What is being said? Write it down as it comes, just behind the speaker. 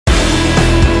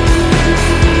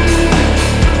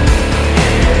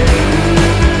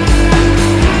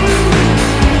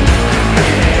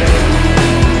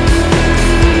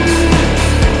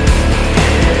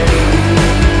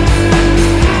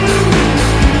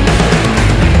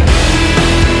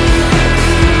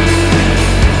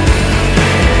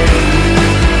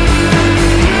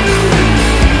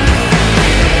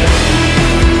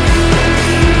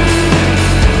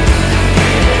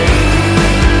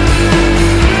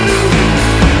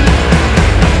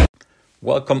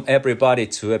Welcome everybody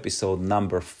to episode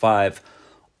number 5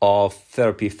 of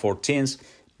Therapy for Teens.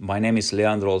 My name is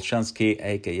Leandro Olshansky,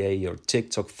 aka your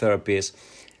TikTok therapist.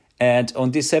 And on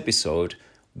this episode,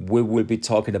 we will be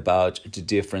talking about the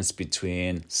difference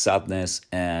between sadness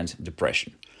and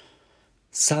depression.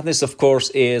 Sadness, of course,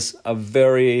 is a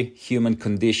very human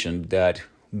condition that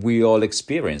we all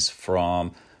experience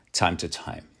from time to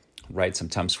time, right?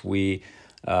 Sometimes we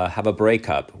have a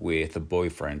breakup with a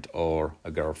boyfriend or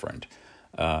a girlfriend,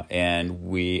 and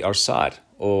we are sad,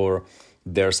 or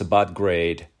there's a bad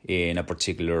grade in a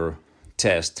particular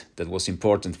test that was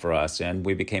important for us, and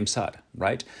we became sad,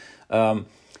 right?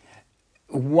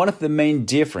 One of the main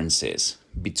differences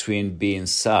between being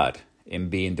sad and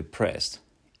being depressed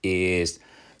is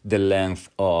the length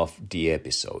of the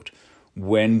episode.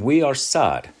 When we are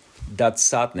sad, that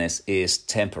sadness is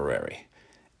temporary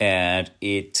and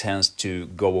it tends to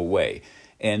go away.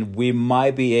 And we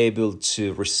might be able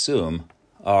to resume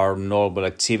our normal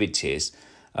activities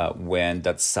when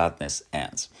that sadness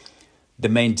ends. The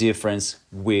main difference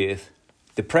with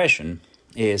depression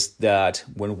is that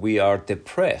when we are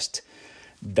depressed,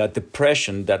 that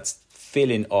depression, that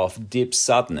feeling of deep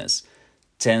sadness,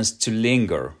 tends to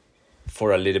linger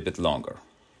for a little bit longer,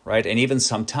 right? And even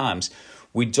sometimes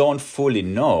we don't fully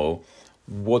know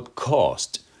what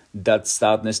caused that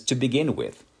sadness to begin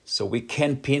with. So we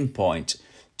can pinpoint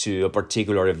to a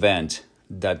particular event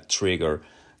that triggered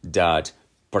that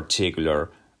particular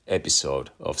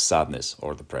episode of sadness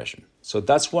or depression. So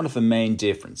that's one of the main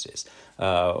differences.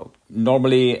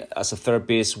 Normally, as a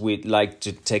therapist, we'd like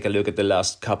to take a look at the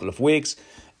last couple of weeks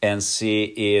and see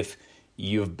if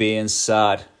you've been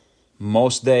sad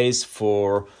most days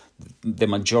for the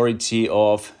majority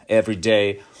of every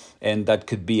day, and that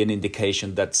could be an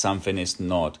indication that something is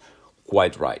not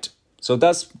quite right. So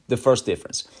that's the first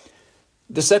difference.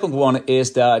 The second one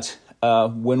is that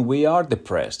when we are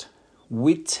depressed,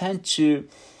 we tend to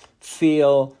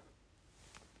feel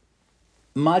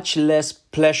much less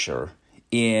pleasure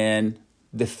in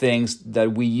the things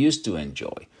that we used to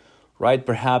enjoy, right?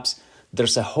 Perhaps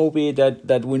there's a hobby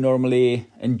that we normally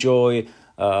enjoy,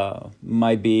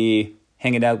 might be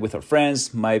hanging out with our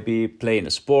friends, might be playing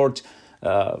a sport,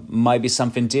 might be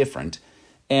something different.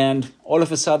 And all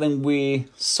of a sudden we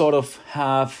sort of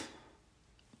have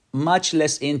much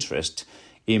less interest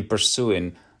in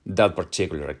pursuing that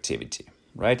particular activity,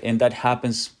 right? And that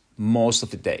happens most of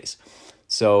the days.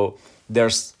 So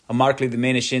there's a markedly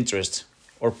diminished interest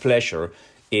or pleasure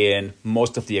in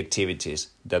most of the activities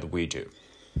that we do.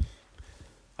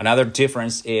 Another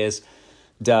difference is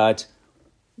that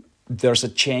there's a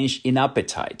change in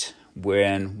appetite.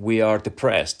 When we are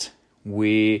depressed,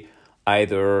 we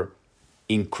either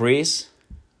increase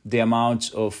the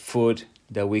amount of food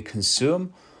that we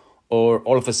consume, or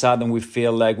all of a sudden we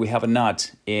feel like we have a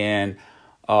knot in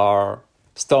our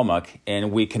stomach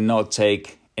and we cannot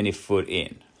take any food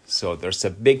in. So there's a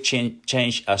big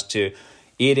change as to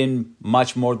eating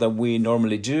much more than we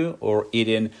normally do or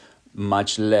eating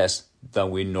much less than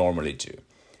we normally do.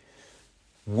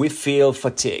 We feel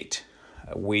fatigued.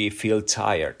 We feel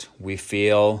tired. We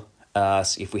feel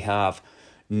as if we have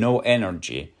no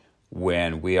energy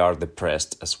when we are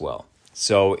depressed as well.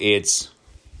 So it's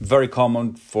very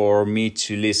common for me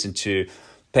to listen to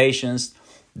patients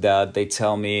that they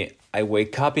tell me, I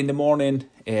wake up in the morning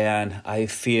and I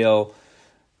feel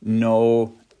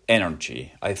no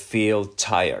energy. I feel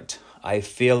tired. I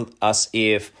feel as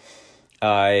if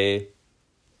I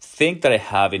think that I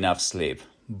have enough sleep,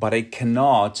 but I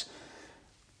cannot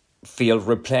feel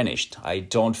replenished. I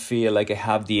don't feel like I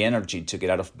have the energy to get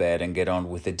out of bed and get on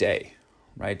with the day,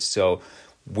 right? So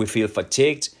we feel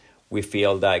fatigued. We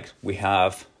feel like we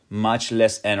have much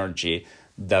less energy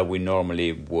than we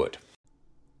normally would.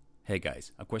 Hey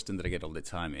guys, a question that I get all the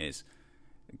time is,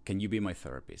 can you be my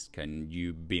therapist? Can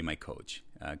you be my coach?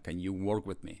 Can you work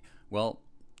with me? Well,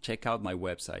 check out my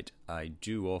website. I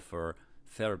do offer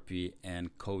therapy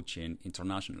and coaching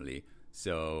internationally.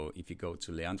 So if you go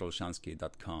to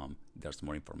leandroolshansky.com, there's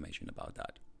more information about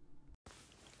that.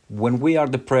 When we are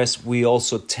depressed, we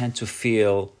also tend to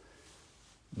feel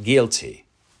guilty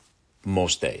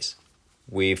most days.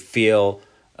 We feel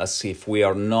as if we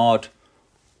are not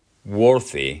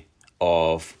worthy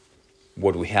of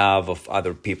what we have, of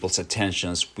other people's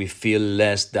attentions. We feel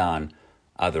less than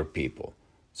other people.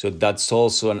 So that's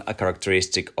also a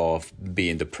characteristic of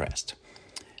being depressed.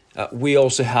 We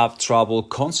also have trouble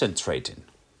concentrating,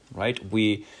 right?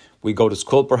 We go to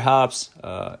school perhaps,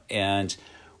 and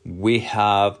we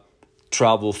have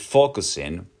trouble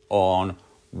focusing on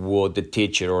what the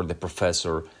teacher or the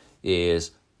professor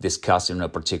is discussing on a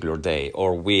particular day,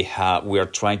 or we are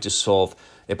trying to solve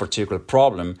a particular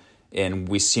problem and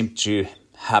we seem to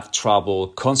have trouble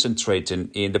concentrating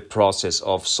in the process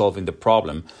of solving the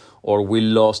problem, or we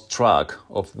lost track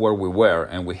of where we were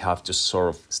and we have to sort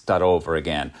of start over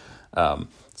again.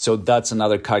 So that's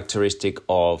another characteristic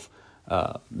of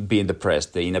being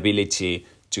depressed, the inability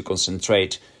to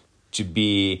concentrate, to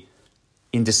be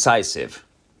indecisive.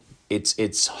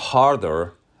 It's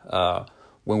harder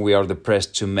when we are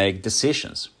depressed to make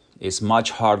decisions. It's much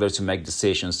harder to make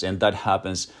decisions, and that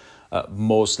happens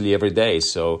mostly every day.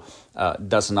 So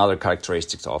that's another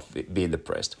characteristic of being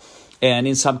depressed. And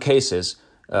in some cases,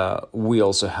 we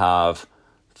also have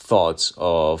thoughts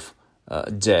of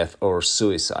death or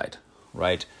suicide,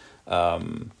 right?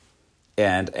 And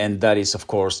that is, of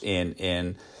course,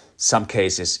 in some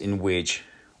cases in which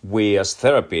we as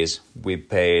therapists, we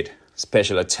paid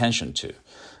special attention to,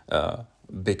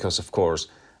 because, of course,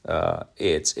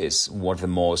 it's one of the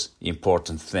most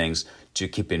important things to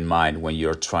keep in mind when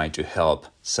you're trying to help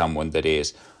someone that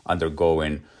is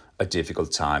undergoing a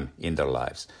difficult time in their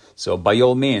lives. So by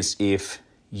all means, if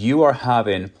you are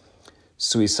having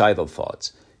suicidal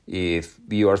thoughts, if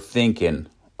you are thinking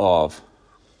of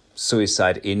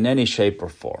suicide in any shape or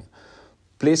form,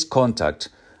 please contact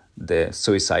the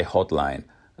suicide hotline.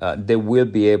 They will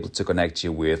be able to connect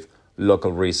you with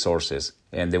local resources,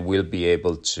 and they will be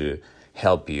able to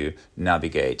help you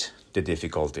navigate the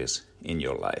difficulties in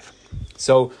your life.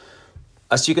 So,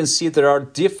 as you can see, there are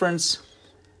different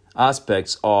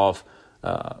aspects of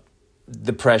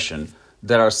depression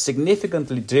that are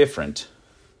significantly different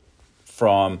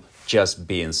from just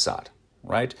being sad,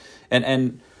 right?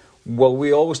 And what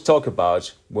we always talk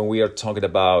about when we are talking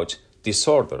about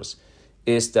disorders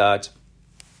is that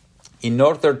in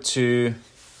order to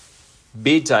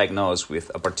be diagnosed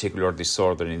with a particular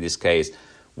disorder, in this case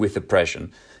with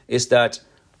depression, is that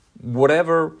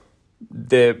whatever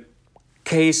the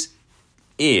case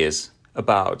is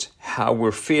about how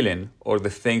we're feeling or the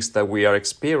things that we are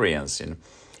experiencing,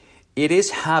 it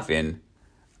is having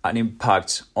an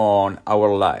impact on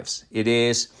our lives. It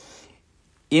is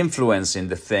influencing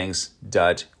the things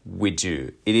that we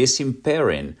do. It is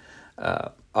impairing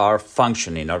our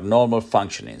functioning, our normal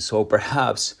functioning. So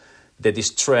perhaps the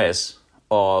distress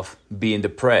of being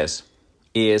depressed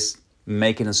is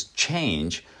making us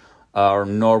change our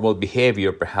normal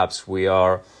behavior. Perhaps we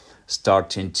are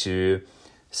starting to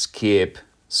skip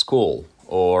school,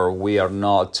 or we are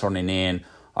not turning in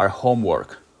our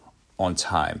homework on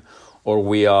time, or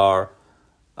we are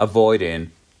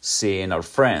avoiding seeing our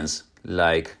friends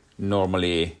like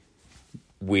normally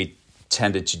we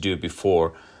tended to do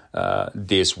before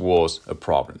this was a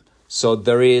problem. So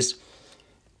there is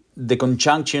the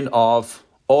conjunction of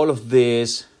all of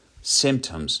these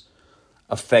symptoms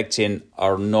affecting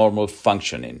our normal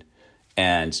functioning,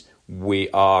 and we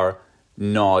are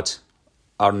not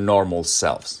our normal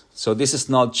selves. So this is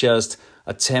not just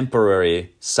a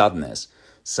temporary sadness,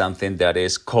 something that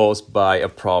is caused by a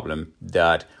problem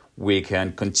that we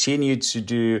can continue to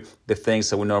do the things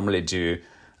that we normally do,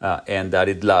 and that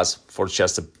it lasts for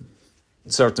just a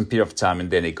certain period of time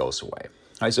and then it goes away.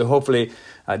 All right, so hopefully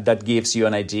that gives you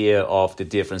an idea of the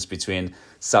difference between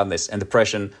sadness and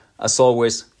depression. As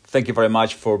always, thank you very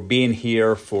much for being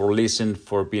here, for listening,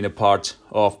 for being a part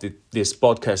of this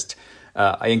podcast.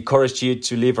 I encourage you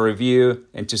to leave a review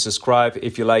and to subscribe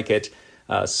if you like it,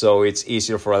 so it's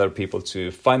easier for other people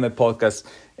to find my podcast.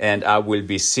 And I will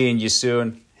be seeing you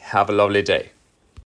soon. Have a lovely day.